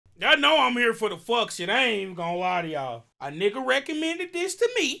Y'all know I'm here for the fuck shit. I ain't even gonna lie to y'all. A nigga recommended this to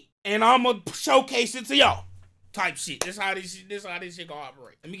me, and I'ma showcase it to y'all. Type shit. This how this shit gonna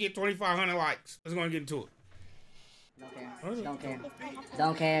operate. Let me get 2,500 likes. Let's go and get into it. Don't care.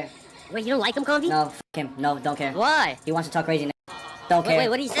 Don't care. Wait, you don't like him, Konvy? No, f him. No, don't care. Why? He wants to talk crazy. Don't care. Wait,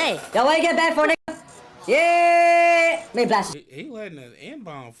 what did he say? Yo, what you get back for, nigga? Yeah! Me blast. He letting the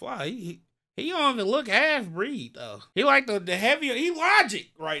inbound fly. He don't even look half breed though. He like the heavier. He Logic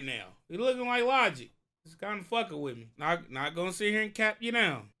right now. He looking like Logic. He's kind of fucking with me. Not gonna sit here and cap you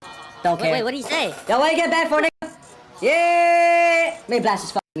down. Don't care. Wait, what did he say? Yo, what you get back for, nigga? Yeah! Me blast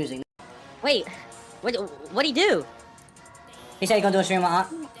his fucking music. Wait, what'd he do? He said he gonna do a stream on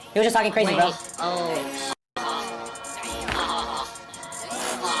Aunt. He was just talking crazy, bro. Oh.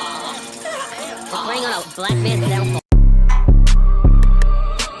 We're playing on a black man's downfall.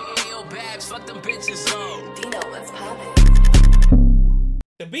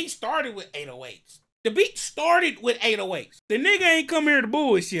 The beat started with 808s. The beat started with 808s. The nigga ain't come here to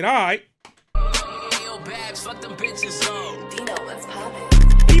bullshit, alright?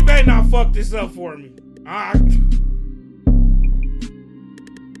 He better not fuck this up for me. Alright.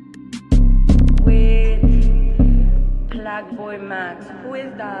 With Plaqueboymax. Who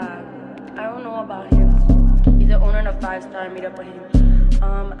is that? I don't know about him. He's the owner of 5-star. Meet up with him.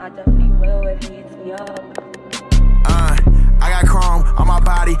 I definitely will if he hits me up. I got chrome on my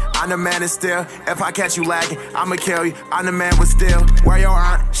body, I'm the man is still. If I catch you lagging, I'ma kill you, I'm the man with still. Where your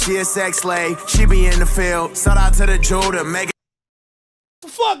aunt, she a sex slave, she be in the field. Shout out to the Jew to make it.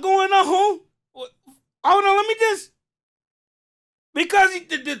 What the fuck going on? Hold on, let me just. Because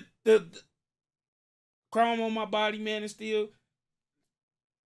the chrome on my body, man, is still.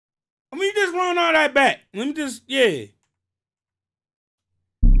 Let me just run all that back. Let me just, yeah.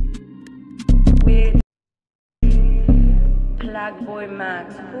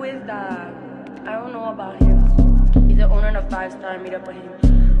 Plaqueboymax. Who is that? I don't know about him. He's the owner of 5-star. Meet up with him.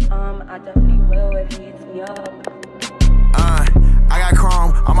 I definitely will if he hits me up. I got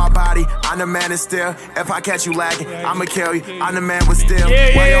chrome on my body, I'm the man is still. If I catch you lagging, I'ma kill you, I'm the man with still.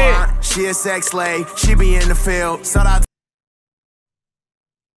 Where your aunt, she a sex slave, she be in the field. Shout out.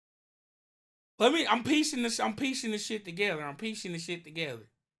 I'm piecing this shit together.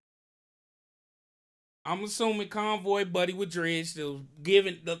 I'm assuming Convoy buddy with dreads still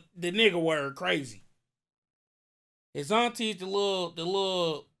giving the nigga word crazy. His auntie's the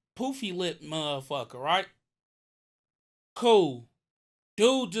little poofy lip motherfucker, right? Cool.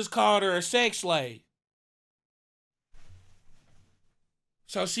 Dude just called her a sex slave.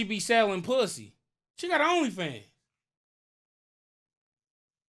 So she be selling pussy. She got OnlyFans.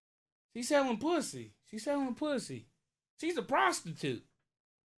 She's selling pussy. She's a prostitute.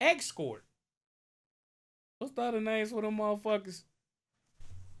 Escort. What's the other names for them motherfuckers?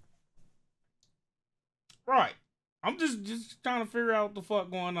 Right. I'm just trying to figure out what the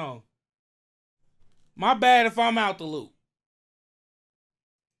fuck going on. My bad if I'm out the loop.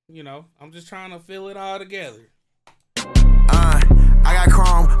 You know, I'm just trying to fill it all together. I got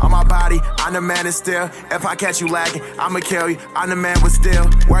chrome on my body, I'm the man is still. If I catch you lagging, I'ma kill you, I'm the man with still.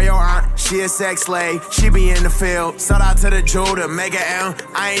 Where your aunt, she a sex slave, she be in the field. Shout out to the Jew to make it M,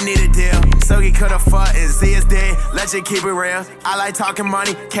 I ain't need a deal. So he coulda fucked and Z is dead, let you keep it real. I like talking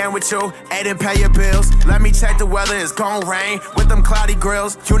money, can with you, ain't didn't pay your bills. Let me check the weather, it's gon' rain with them cloudy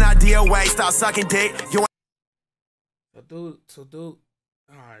grills. You not DOA, stop sucking dick. You So dude,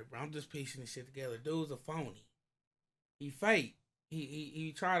 alright bro, I'm just piecing this shit together. Dude's a phony. He fake.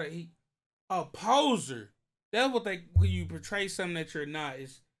 He a poser. That's what when you portray something that you're not,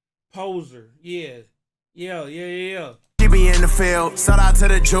 is poser. Yeah. She be in the field. Shout out to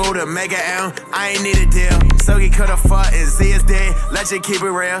the Jew to make it M, I ain't need a deal. So he coulda fucked and Z is dead, let you keep it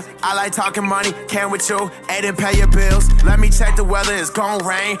real. I like talking money, can with you, ain't didn't pay your bills. Let me check the weather, it's gon'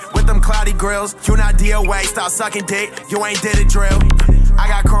 rain with them cloudy grills. You not DOA, stop sucking dick, you ain't did a drill. I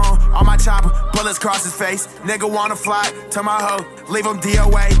got chrome on my chopper, bullets cross his face. Nigga wanna fly to my hoe, leave him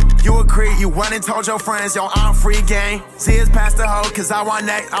DOA. You agree, you went and told your friends, yo, I'm free game. See it's past the hoe, cause I want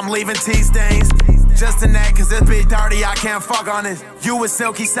neck, I'm leaving tea stains. Just a neck, cause this bitch dirty, I can't fuck on it. You was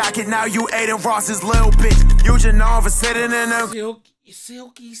silky socket, now you Aiden Ross's little bitch. You just known for sitting in them.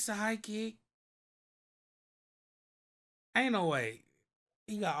 Silky sidekick. Ain't no way.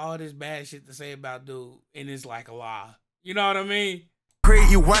 He got all this bad shit to say about dude, and it's like a lie. You know what I mean?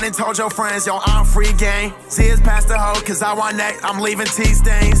 You went and told your friends, yo, I'm free game. See it's past the hoe, cause I want neck, I'm leaving tea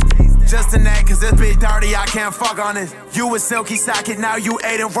stains. Just a neck, cause this bitch dirty, I can't fuck on it. You was silky socket, now you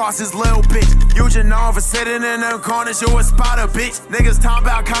Aiden Ross's little bitch. You just known for sitting in them corners, you a spotter, bitch. Niggas talking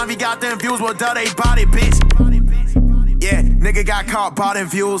about Konvy got them views, well, duh, they body, bitch. Yeah, Nigga got caught, bought in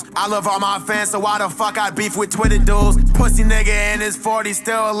views. I love all my fans, so why the fuck I beef with Twitter dudes? Pussy nigga in his 40s,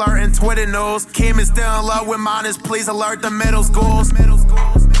 still alerting Twitter news. Kim is still in love with minors, please alert the middle schools.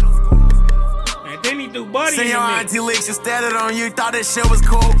 And then he do Buddy See in your the auntie leaks, you stared on you, thought this shit was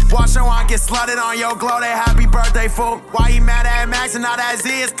cool. Watch your aunt get slutted on your glow, they happy birthday fool. Why he mad at Max and not at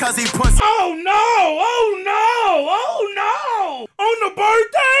Z? It's cause he pussy. Oh no! Oh no! Oh no! On the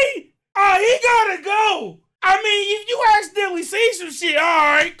birthday? Oh, he gotta go. I mean, if you accidentally see some shit,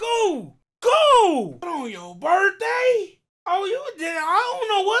 alright, cool. Cool! But on your birthday? Oh, you did. I don't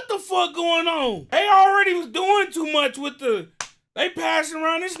know what the fuck going on. They already was doing too much with they passing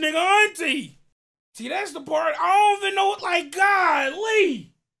around this nigga auntie. See, that's the part. I don't even know what, like,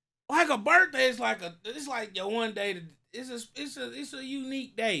 golly. Like a birthday is it's like your one day. It's a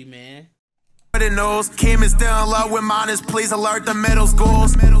unique day, man. Knows Kim is still in love with minors, please alert the middle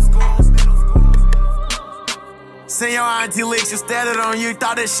schools. See your auntie leaks, you stared on you,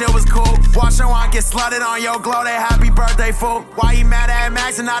 thought this shit was cool. Watch your aunt get slutted on your glow, they happy birthday fool. Why he mad at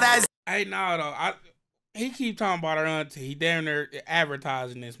Max and not at Z? Hey, no, though. He keep talking about her auntie. He damn near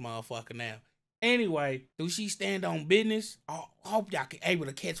advertising this motherfucker now. Anyway, do she stand on business? I hope y'all able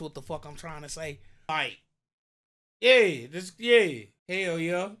to catch what the fuck I'm trying to say. Like, yeah, hell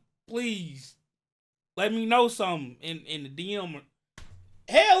yeah. Please, let me know something in the DM.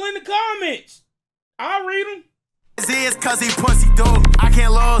 Hell, in the comments. I'll read them. It's cause he pussy dude. I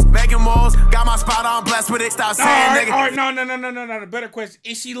can't lose, making moves. Got my spot on, blessed with it. Stop saying nigga. All right, no. The better question.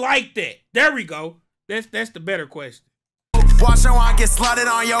 Is she like that? There we go. That's the better question. Watch your aunt get slutted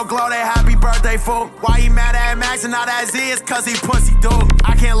on your glow, they happy birthday fool. Why he mad at Max and not at Z? It's cause he pussy dude.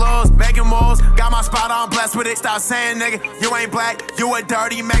 I can't lose, making moves. Got my spot on, blessed with it. Stop saying nigga, you ain't black, you a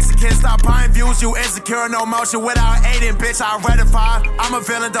dirty Mexican. Stop buying views, you insecure, no motion without aiding, bitch. I rectify. I'm a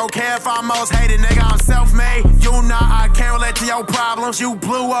villain, don't care if I'm most hated, nigga. I'm self-made. You not, I can't relate to your problems. You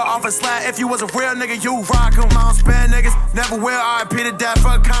blew up off a slat. If you was a real nigga, you rock 'em. I don't spare niggas, never will. I repeat to death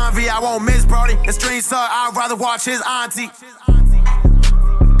for Konvy. I won't miss Brody. The street suck, I'd rather watch his auntie.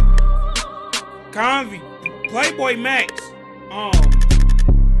 Konvy, Plaqueboymax. I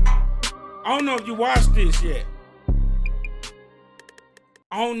don't know if you watched this yet.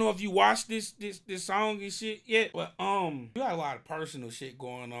 I don't know if you watched this song and shit yet, but you got a lot of personal shit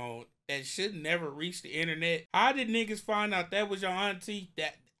going on that should never reach the internet. How did niggas find out that was your auntie?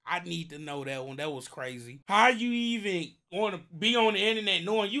 That I need to know that one. That was crazy. How you even want to be on the internet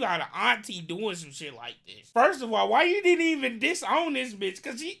knowing you got an auntie doing some shit like this? First of all, why you didn't even disown this bitch?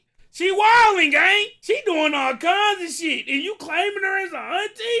 Cause she wilding, gang. She doing all kinds of shit. And you claiming her as an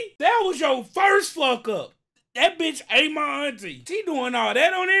auntie? That was your first fuck up. That bitch ain't my auntie. She doing all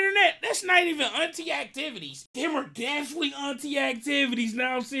that on the internet. That's not even auntie activities. Them are definitely auntie activities.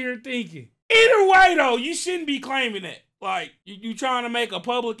 Now I'm sitting here thinking. Either way, though, you shouldn't be claiming that. Like, you trying to make a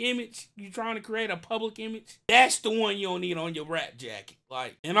public image? You trying to create a public image? That's the one you don't need on your rap jacket.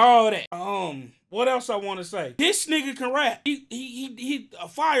 Like, and all that. What else I want to say? This nigga can rap. He a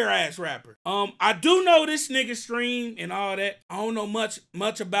fire ass rapper. I do know this nigga stream and all that. I don't know much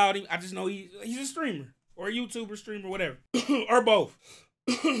about him. I just know he's a streamer or a YouTuber, streamer, whatever, or both.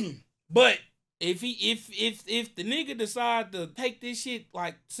 But if the nigga decide to take this shit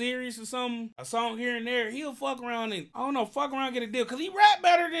like serious or something, a song here and there, he'll fuck around and fuck around and get a deal. Cause he rap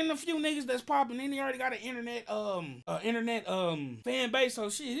better than a few niggas that's popping. And he already got an internet fan base. So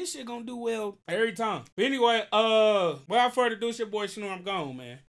shit, this shit gonna do well every time. But anyway, without further ado, it's your boy Snore. I'm gone, man.